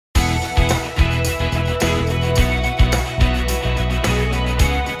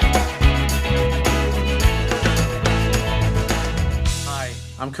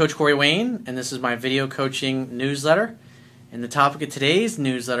Coach Corey Wayne, and this is my video coaching newsletter. And the topic of today's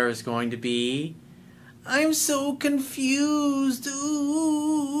newsletter is going to be, I'm so confused.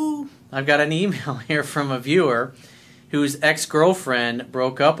 Ooh. I've got an email here from a viewer whose ex-girlfriend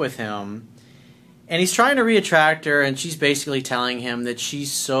broke up with him, and he's trying to reattract her, and she's basically telling him that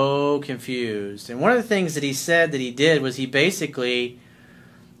she's so confused. And one of the things that he said that he did was he basically,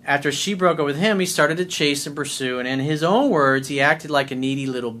 after she broke up with him, he started to chase and pursue, and in his own words, he acted like a needy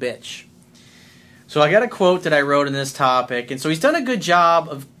little bitch. So I got a quote that I wrote in this topic, and so he's done a good job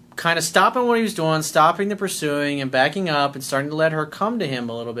of kind of stopping what he was doing, stopping the pursuing, and backing up and starting to let her come to him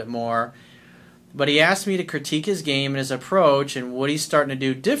a little bit more. But he asked me to critique his game and his approach and what he's starting to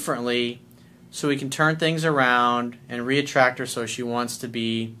do differently so he can turn things around and reattract her so she wants to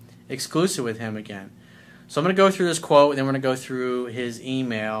be exclusive with him again. So I'm going to go through this quote, and then we're going to go through his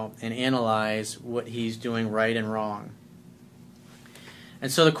email and analyze what he's doing right and wrong.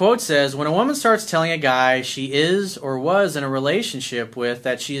 And so the quote says, when a woman starts telling a guy she is or was in a relationship with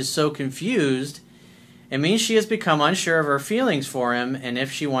that she is so confused, it means she has become unsure of her feelings for him and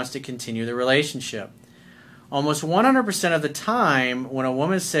if she wants to continue the relationship. Almost 100% of the time, when a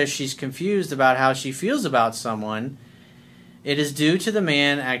woman says she's confused about how she feels about someone, it is due to the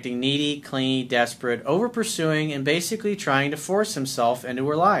man acting needy, clingy, desperate, over-pursuing, and basically trying to force himself into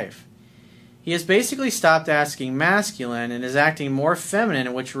her life. He has basically stopped asking masculine and is acting more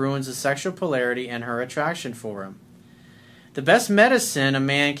feminine, which ruins the sexual polarity and her attraction for him. The best medicine a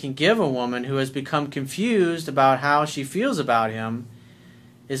man can give a woman who has become confused about how she feels about him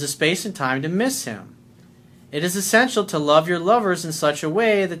is a space and time to miss him. It is essential to love your lovers in such a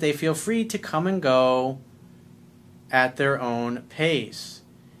way that they feel free to come and go at their own pace.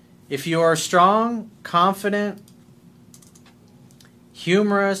 If you are strong, confident,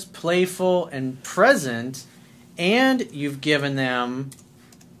 humorous, playful, and present, and you've given them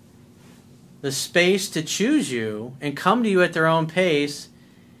the space to choose you and come to you at their own pace,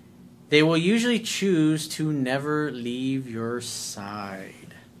 they will usually choose to never leave your side.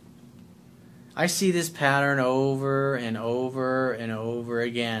 I see this pattern over and over and over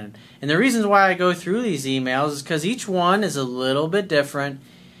again. And the reasons why I go through these emails is because each one is a little bit different.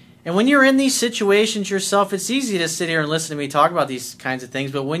 And when you're in these situations yourself, it's easy to sit here and listen to me talk about these kinds of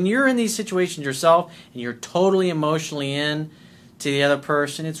things. But when you're in these situations yourself and you're totally emotionally in to the other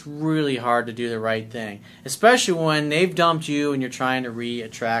person, it's really hard to do the right thing. Especially when they've dumped you and you're trying to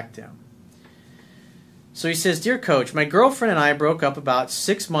re-attract them. So he says, Dear Coach, my girlfriend and I broke up about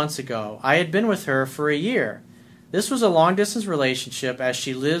 6 months ago. I had been with her for a year. This was a long-distance relationship as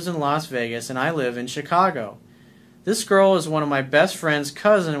she lives in Las Vegas and I live in Chicago. This girl is one of my best friend's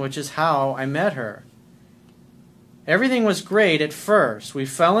cousin, which is how I met her. Everything was great at first. We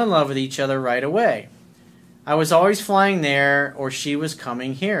fell in love with each other right away. I was always flying there or she was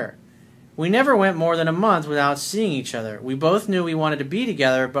coming here. We never went more than a month without seeing each other. We both knew we wanted to be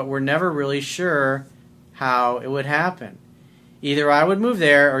together, but were never really sure how it would happen. Either I would move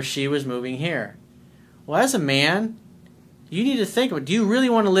there or she was moving here. Well, as a man, you need to think about, do you really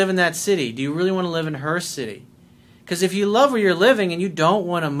want to live in that city? Do you really want to live in her city? Because if you love where you're living and you don't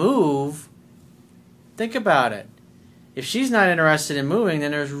want to move, think about it. If she's not interested in moving, then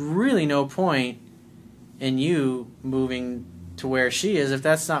there's really no point in you moving to where she is if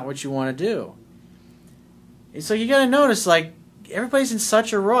that's not what you want to do. And so you got to notice, like, everybody's in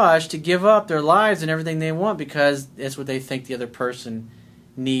such a rush to give up their lives and everything they want because it's what they think the other person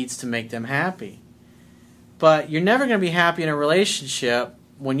needs to make them happy. But you're never going to be happy in a relationship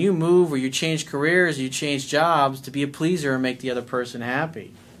when you move or you change careers or you change jobs to be a pleaser and make the other person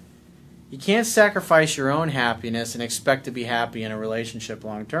happy. You can't sacrifice your own happiness and expect to be happy in a relationship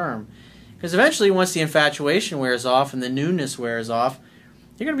long term. Because eventually, once the infatuation wears off and the newness wears off,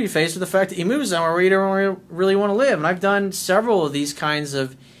 you're going to be faced with the fact that you move somewhere where you don't really want to live. And I've done several of these kinds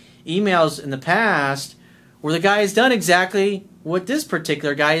of emails in the past where the guy has done exactly what this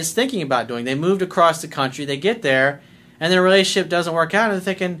particular guy is thinking about doing. They moved across the country, they get there, and their relationship doesn't work out, and they're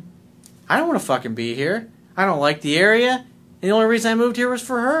thinking, I don't want to fucking be here. I don't like the area, and the only reason I moved here was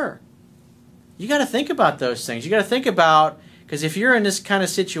for her. You got to think about those things. You got to think about, because if you're in this kind of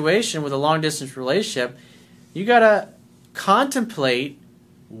situation with a long-distance relationship, you got to contemplate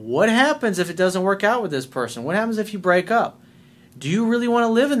what happens if it doesn't work out with this person? What happens if you break up? Do you really want to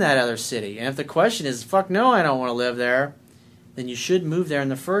live in that other city? And if the question is, fuck no, I don't want to live there, then you should move there in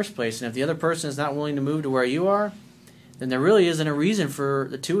the first place. And if the other person is not willing to move to where you are, then there really isn't a reason for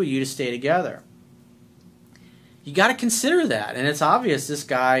the two of you to stay together. You got to consider that. And it's obvious this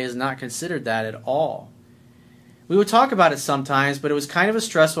guy has not considered that at all. We would talk about it sometimes, but it was kind of a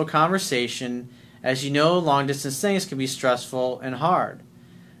stressful conversation. As you know, long-distance things can be stressful and hard.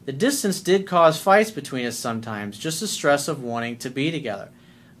 The distance did cause fights between us sometimes, just the stress of wanting to be together.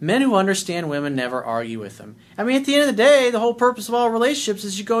 Men who understand women never argue with them. I mean, at the end of the day, the whole purpose of all relationships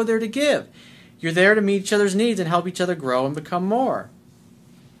is you go there to give. You're there to meet each other's needs and help each other grow and become more.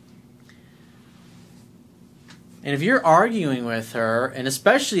 And if you're arguing with her, and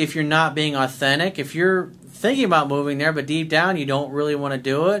especially if you're not being authentic, if you're thinking about moving there, but deep down you don't really want to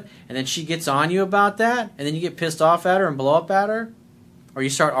do it, and then she gets on you about that, and then you get pissed off at her and blow up at her, or you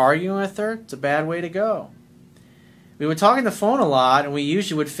start arguing with her, it's a bad way to go. We would talk on the phone a lot, and we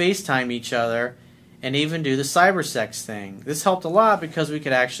usually would FaceTime each other and even do the cyber sex thing. This helped a lot because we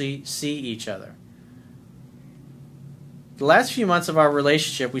could actually see each other. The last few months of our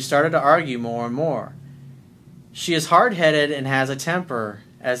relationship, we started to argue more and more. She is hard-headed and has a temper,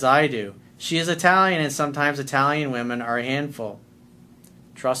 as I do. She is Italian, and sometimes Italian women are a handful.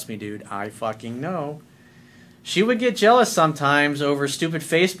 Trust me, dude, I fucking know. She would get jealous sometimes over stupid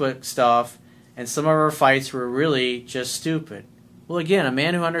Facebook stuff, and some of her fights were really just stupid. Well, again, a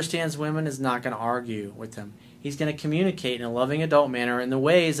man who understands women is not going to argue with them. He's going to communicate in a loving adult manner in the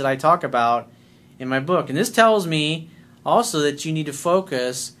ways that I talk about in my book. And this tells me also that you need to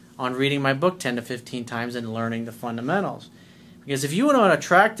focus on reading my book 10 to 15 times and learning the fundamentals. Because if you want to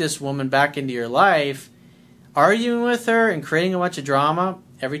attract this woman back into your life, arguing with her and creating a bunch of drama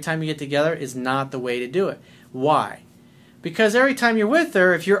every time you get together is not the way to do it. Why? Because every time you're with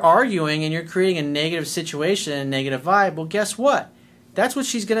her, if you're arguing and you're creating a negative situation and a negative vibe, well, guess what? That's what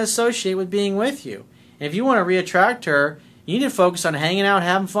she's going to associate with being with you. And if you want to reattract her, you need to focus on hanging out,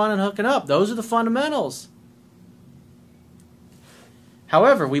 having fun, and hooking up. Those are the fundamentals.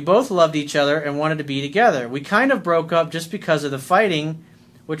 However, we both loved each other and wanted to be together. We kind of broke up just because of the fighting,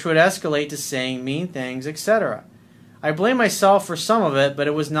 which would escalate to saying mean things, etc. I blame myself for some of it, but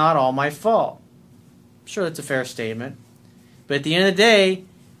it was not all my fault. I'm sure that's a fair statement. But at the end of the day,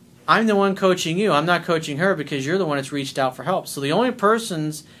 I'm the one coaching you. I'm not coaching her because you're the one that's reached out for help. So the only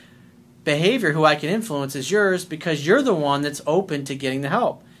person's behavior who I can influence is yours because you're the one that's open to getting the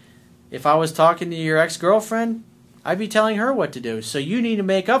help. If I was talking to your ex-girlfriend, I'd be telling her what to do. So you need to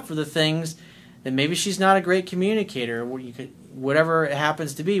make up for the things that maybe she's not a great communicator, whatever it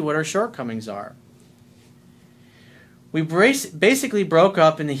happens to be, what her shortcomings are. We basically broke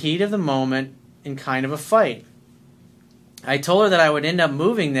up in the heat of the moment in kind of a fight. I told her that I would end up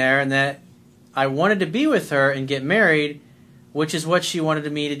moving there and that I wanted to be with her and get married, which is what she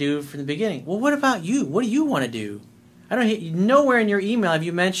wanted me to do from the beginning. Well, what about you? What do you want to do? Nowhere in your email have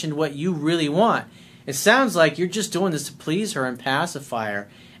you mentioned what you really want. It sounds like you're just doing this to please her and pacify her.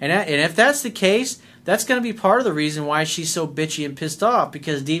 And if that's the case, that's going to be part of the reason why she's so bitchy and pissed off,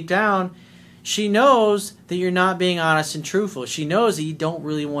 because deep down, she knows that you're not being honest and truthful. She knows that you don't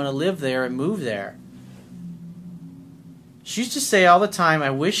really want to live there and move there. She used to say all the time, I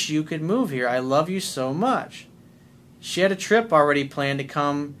wish you could move here. I love you so much. She had a trip already planned to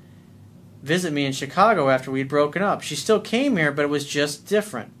come visit me in Chicago after we'd broken up. She still came here, but it was just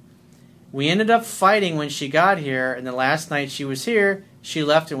different. We ended up fighting when she got here, and the last night she was here, she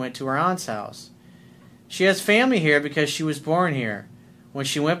left and went to her aunt's house. She has family here because she was born here. When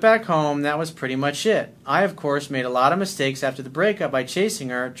she went back home, that was pretty much it. I, of course, made a lot of mistakes after the breakup by chasing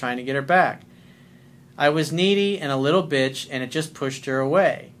her, trying to get her back. I was needy and a little bitch, and it just pushed her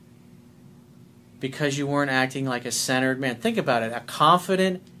away. Because you weren't acting like a centered man. Think about it. A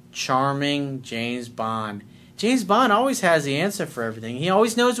confident, charming James Bond. James Bond always has the answer for everything. He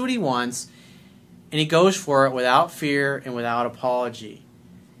always knows what he wants, and he goes for it without fear and without apology.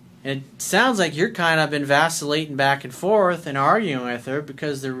 And it sounds like you're kind of been vacillating back and forth and arguing with her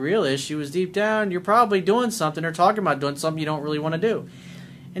because the real issue is deep down you're probably doing something or talking about doing something you don't really want to do.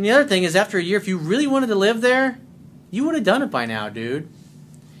 And the other thing is, after a year, if you really wanted to live there, you would have done it by now, dude.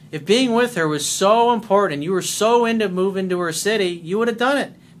 If being with her was so important and you were so into moving to her city, you would have done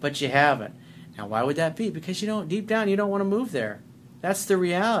it, but you haven't. Now, why would that be? Because deep down, you don't want to move there. That's the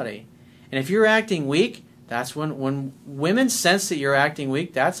reality. And if you're acting weak, that's when women sense that you're acting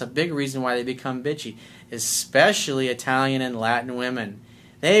weak, that's a big reason why they become bitchy, especially Italian and Latin women.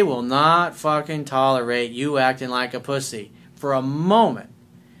 They will not fucking tolerate you acting like a pussy for a moment.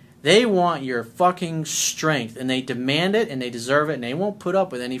 They want your fucking strength, and they demand it, and they deserve it, and they won't put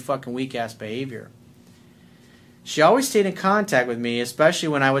up with any fucking weak-ass behavior. She always stayed in contact with me, especially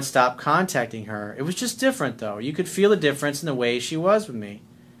when I would stop contacting her. It was just different, though. You could feel the difference in the way she was with me.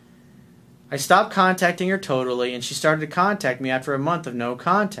 I stopped contacting her totally, and she started to contact me after a month of no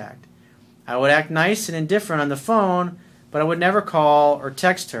contact. I would act nice and indifferent on the phone, but I would never call or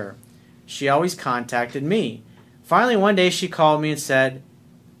text her. She always contacted me. Finally, one day she called me and said,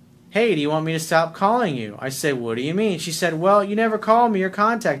 Hey, do you want me to stop calling you? I said, what do you mean? She said, well, you never call me or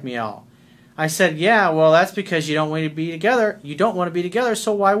contact me at all. I said, yeah, well, that's because you don't want to be together. You don't want to be together,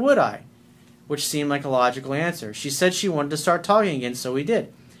 so why would I? Which seemed like a logical answer. She said she wanted to start talking again, so we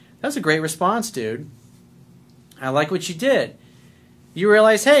did. That's a great response, dude. I like what you did. You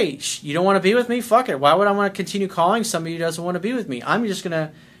realize, hey, you don't want to be with me? Fuck it. Why would I want to continue calling somebody who doesn't want to be with me? I'm just going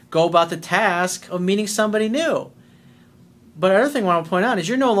to go about the task of meeting somebody new. But the other thing I want to point out is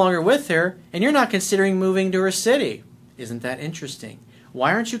you're no longer with her, and you're not considering moving to her city. Isn't that interesting?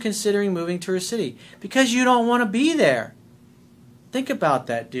 Why aren't you considering moving to her city? Because you don't want to be there. Think about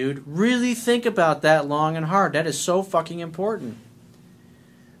that, dude. Really think about that long and hard. That is so fucking important.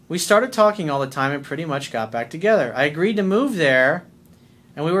 We started talking all the time and pretty much got back together. I agreed to move there,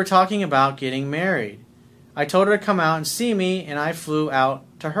 and we were talking about getting married. I told her to come out and see me, and I flew out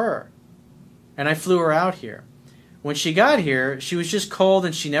to her. And I flew her out here. When she got here, she was just cold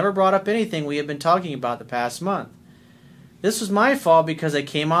and she never brought up anything we had been talking about the past month. This was my fault because I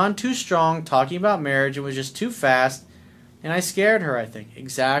came on too strong talking about marriage. It was just too fast, and I scared her, I think.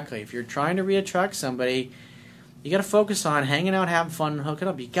 Exactly. If you're trying to reattract somebody, you got to focus on hanging out, having fun, and hooking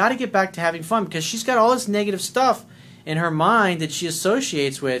up. You got to get back to having fun because she's got all this negative stuff in her mind that she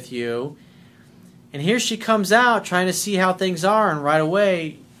associates with you. And here she comes out trying to see how things are, and right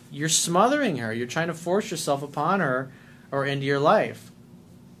away you're smothering her. You're trying to force yourself upon her or into your life.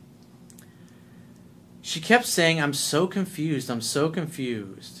 She kept saying, I'm so confused, I'm so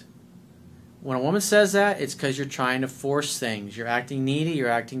confused. When a woman says that, it's because you're trying to force things. You're acting needy, you're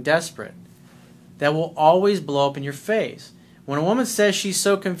acting desperate. That will always blow up in your face. When a woman says she's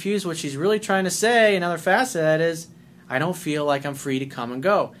so confused, what she's really trying to say, another facet of that is, I don't feel like I'm free to come and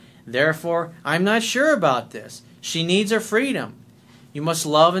go. Therefore, I'm not sure about this. She needs her freedom. You must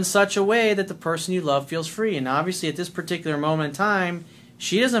love in such a way that the person you love feels free. And obviously at this particular moment in time,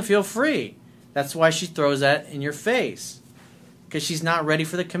 she doesn't feel free. That's why she throws that in your face. Because she's not ready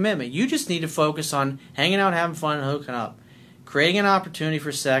for the commitment. You just need to focus on hanging out, having fun, and hooking up. Creating an opportunity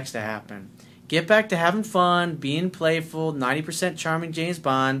for sex to happen. Get back to having fun, being playful, 90% charming James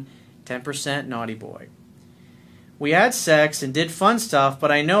Bond, 10% naughty boy. We had sex and did fun stuff,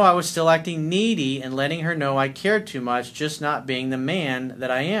 but I know I was still acting needy and letting her know I cared too much, just not being the man that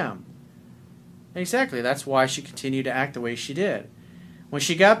I am. Exactly, that's why she continued to act the way she did. When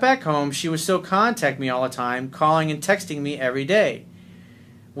she got back home, she would still contact me all the time, calling and texting me every day.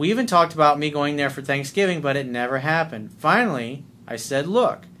 We even talked about me going there for Thanksgiving, but it never happened. Finally, I said,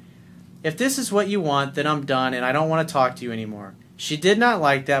 look, if this is what you want, then I'm done and I don't want to talk to you anymore. She did not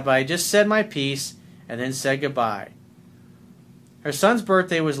like that, but I just said my piece and then said goodbye. Her son's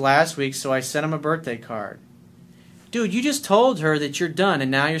birthday was last week, so I sent him a birthday card. Dude, you just told her that you're done,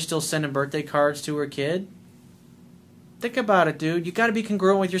 and now you're still sending birthday cards to her kid? Think about it, dude. You got to be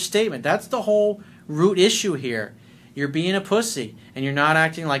congruent with your statement. That's the whole root issue here. You're being a pussy, and you're not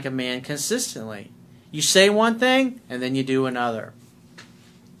acting like a man consistently. You say one thing, and then you do another.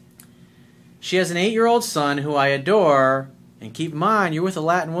 She has an 8-year-old son who I adore. And keep in mind, you're with a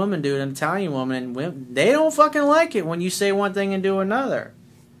Latin woman, dude, an Italian woman, and they don't fucking like it when you say one thing and do another.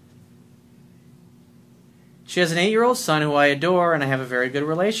 She has an 8-year-old son who I adore and I have a very good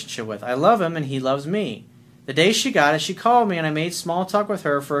relationship with. I love him and he loves me. The day she got it, she called me and I made small talk with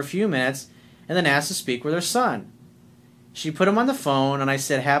her for a few minutes and then asked to speak with her son. She put him on the phone and I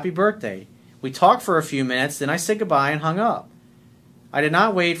said, happy birthday. We talked for a few minutes, then I said goodbye and hung up. I did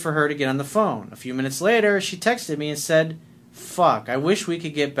not wait for her to get on the phone. A few minutes later, she texted me and said, fuck, I wish we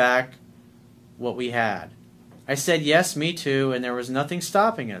could get back what we had. I said, yes, me too, and there was nothing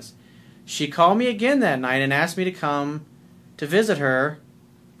stopping us. She called me again that night and asked me to come to visit her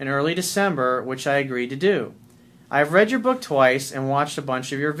in early December, which I agreed to do. I've read your book twice and watched a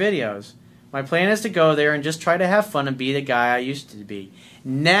bunch of your videos. My plan is to go there and just try to have fun and be the guy I used to be.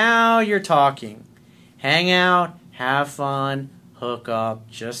 Now you're talking. Hang out, have fun, hook up,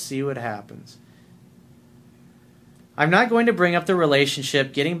 just see what happens. I'm not going to bring up the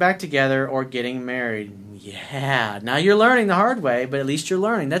relationship, getting back together, or getting married. Yeah, now you're learning the hard way, but at least you're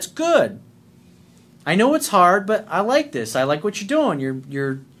learning. That's good. I know it's hard, but I like this. I like what you're doing.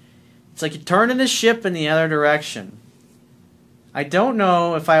 It's like you're turning the ship in the other direction. I don't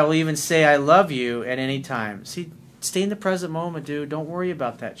know if I will even say I love you at any time. See, stay in the present moment, dude. Don't worry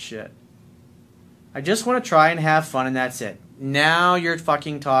about that shit. I just want to try and have fun, and that's it. Now you're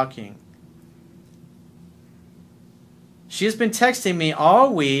fucking talking. She has been texting me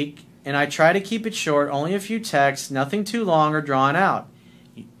all week, and I try to keep it short, only a few texts, nothing too long or drawn out.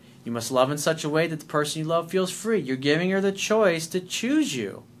 You must love in such a way that the person you love feels free. You're giving her the choice to choose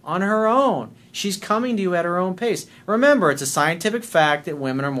you. on her own. She's coming to you at her own pace. Remember, it's a scientific fact that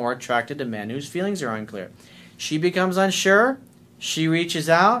women are more attracted to men whose feelings are unclear. She becomes unsure. She reaches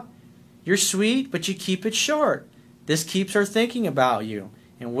out. You're sweet, but you keep it short. This keeps her thinking about you.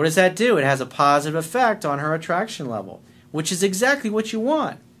 And what does that do? It has a positive effect on her attraction level, which is exactly what you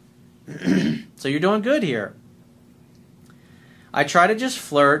want. So you're doing good here. I try to just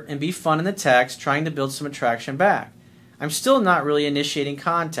flirt and be fun in the text, trying to build some attraction back. I'm still not really initiating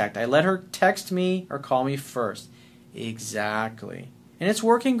contact. I let her text me or call me first. Exactly. And it's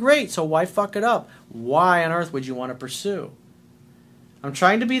working great, so why fuck it up? Why on earth would you want to pursue? I'm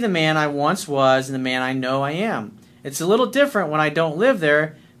trying to be the man I once was and the man I know I am. It's a little different when I don't live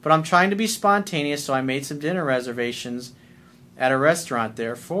there, but I'm trying to be spontaneous, so I made some dinner reservations at a restaurant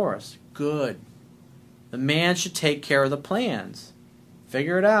there for us. Good. The man should take care of the plans.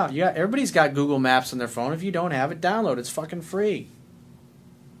 Figure it out. Everybody's got Google Maps on their phone. If you don't have it, download it. It's fucking free.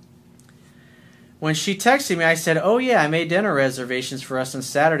 When she texted me, I said, oh yeah, I made dinner reservations for us on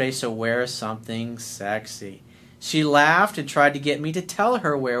Saturday, so wear something sexy. She laughed and tried to get me to tell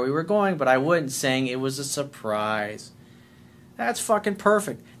her where we were going, but I wouldn't, saying it was a surprise. That's fucking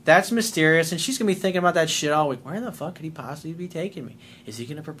perfect. That's mysterious, and she's going to be thinking about that shit all week. Where the fuck could he possibly be taking me? Is he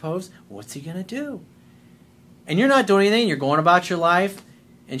going to propose? What's he going to do? And you're not doing anything. You're going about your life,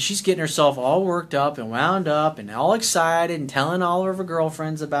 and she's getting herself all worked up and wound up and all excited and telling all of her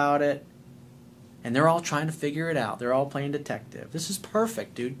girlfriends about it. And they're all trying to figure it out. They're all playing detective. This is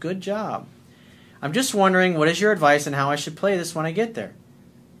perfect, dude. Good job. I'm just wondering, what is your advice on how I should play this when I get there?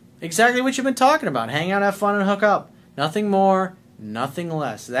 Exactly what you've been talking about. Hang out, have fun, and hook up. Nothing more, nothing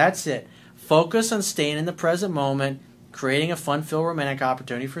less. That's it. Focus on staying in the present moment, creating a fun-filled romantic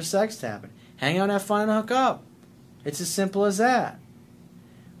opportunity for sex to happen. Hang out, have fun, and hook up. It's as simple as that.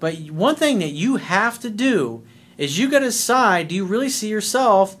 But one thing that you have to do is you got to decide, do you really see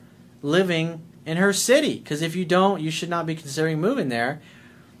yourself living in her city? Because if you don't, you should not be considering moving there.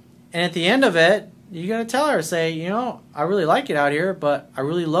 And at the end of it, you got to tell her, say, you know, I really like it out here, but I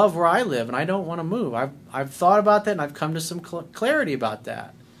really love where I live, and I don't want to move. I've thought about that, and I've come to some clarity about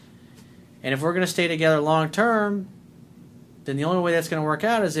that. And if we're going to stay together long term, then the only way that's going to work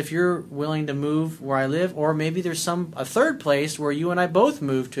out is if you're willing to move where I live, or maybe there's a third place where you and I both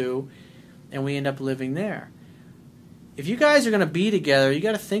move to, and we end up living there. If you guys are going to be together, you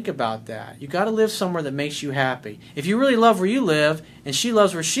got to think about that. You got to live somewhere that makes you happy. If you really love where you live, and she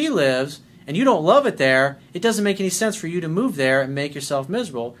loves where she lives, and you don't love it there, it doesn't make any sense for you to move there and make yourself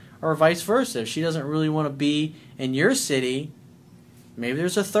miserable, or vice versa. If she doesn't really want to be in your city, maybe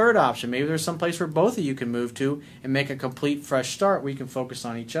there's a third option. Maybe there's some place where both of you can move to and make a complete fresh start where you can focus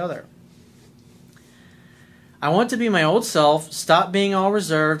on each other. I want to be my old self, stop being all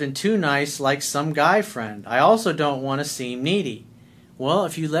reserved and too nice like some guy friend. I also don't want to seem needy. Well,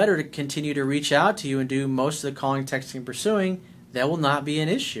 if you let her to continue to reach out to you and do most of the calling, texting, and pursuing, that will not be an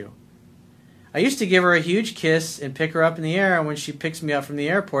issue. I used to give her a huge kiss and pick her up in the air when she picks me up from the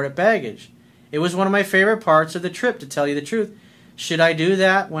airport at baggage. It was one of my favorite parts of the trip, to tell you the truth. Should I do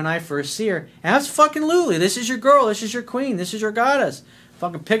that when I first see her? Absolutely. This is your girl. This is your queen. This is your goddess.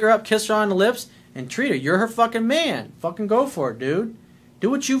 Fucking pick her up, kiss her on the lips, and treat her. You're her fucking man. Fucking go for it, dude. Do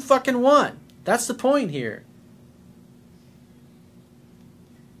what you fucking want. That's the point here.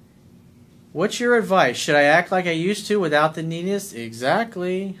 What's your advice? Should I act like I used to without the neediness?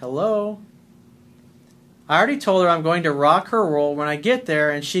 Exactly. Hello. I already told her I'm going to rock her world when I get there,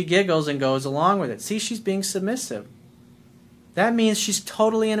 and she giggles and goes along with it. See, she's being submissive. That means she's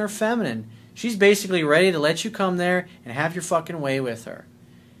totally in her feminine. She's basically ready to let you come there and have your fucking way with her.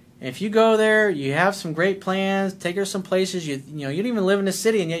 And if you go there, you have some great plans, take her some places, you don't even live in the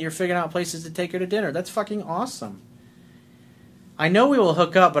city, and yet you're figuring out places to take her to dinner. That's fucking awesome. I know we will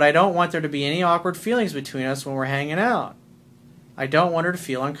hook up, but I don't want there to be any awkward feelings between us when we're hanging out. I don't want her to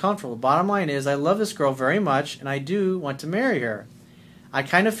feel uncomfortable. Bottom line is, I love this girl very much, and I do want to marry her. I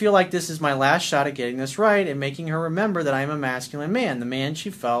kind of feel like this is my last shot at getting this right and making her remember that I am a masculine man, the man she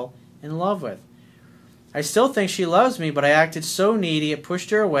fell in love with. I still think she loves me, but I acted so needy it pushed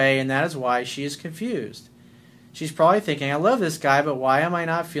her away, and that is why she is confused. She's probably thinking, I love this guy, but why am I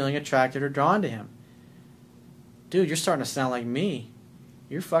not feeling attracted or drawn to him? Dude, you're starting to sound like me.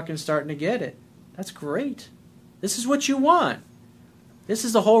 You're fucking starting to get it. That's great. This is what you want. This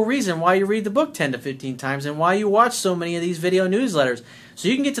is the whole reason why you read the book 10 to 15 times and why you watch so many of these video newsletters. So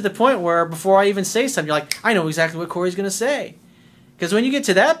you can get to the point where before I even say something, you're like, I know exactly what Corey's going to say. Because when you get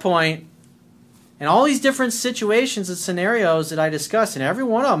to that point, and all these different situations and scenarios that I discuss, and every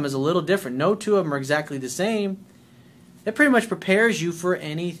one of them is a little different. No two of them are exactly the same. It pretty much prepares you for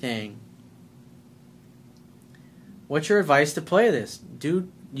anything. What's your advice to play this?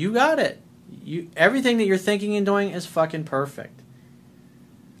 Dude, you got it. Everything that you're thinking and doing is fucking perfect.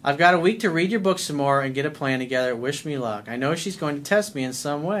 I've got a week to read your book some more and get a plan together. Wish me luck. I know she's going to test me in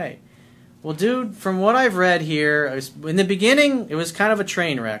some way. Well, dude, from what I've read here, in the beginning, it was kind of a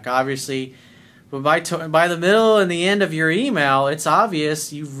train wreck, obviously. But by the middle and the end of your email, it's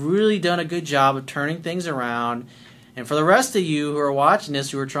obvious you've really done a good job of turning things around. And for the rest of you who are watching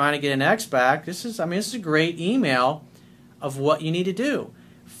this, who are trying to get an ex back, this is a great email of what you need to do.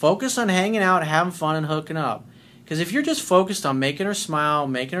 Focus on hanging out, having fun, and hooking up. Because if you're just focused on making her smile,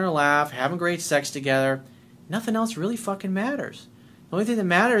 making her laugh, having great sex together, nothing else really fucking matters. The only thing that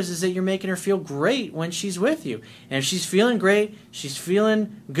matters is that you're making her feel great when she's with you. And if she's feeling great, she's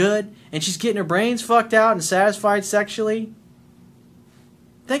feeling good, and she's getting her brains fucked out and satisfied sexually,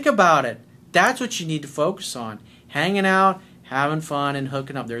 think about it. That's what you need to focus on. Hanging out, having fun, and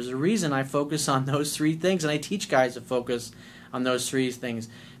hooking up. There's a reason I focus on those three things, and I teach guys to focus on those three things.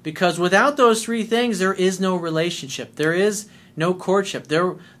 Because without those three things, there is no relationship. There is no courtship.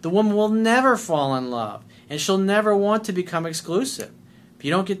 The woman will never fall in love, and she'll never want to become exclusive. If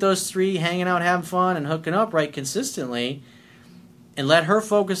you don't get those three, hanging out, having fun, and hooking up right consistently, and let her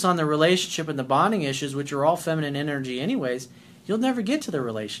focus on the relationship and the bonding issues, which are all feminine energy anyways, you'll never get to the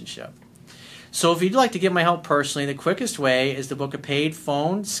relationship. So if you'd like to get my help personally, the quickest way is to book a paid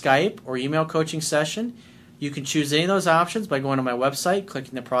phone, Skype, or email coaching session. You can choose any of those options by going to my website,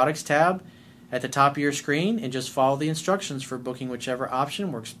 clicking the products tab at the top of your screen, and just follow the instructions for booking whichever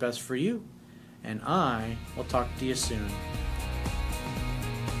option works best for you. And I will talk to you soon.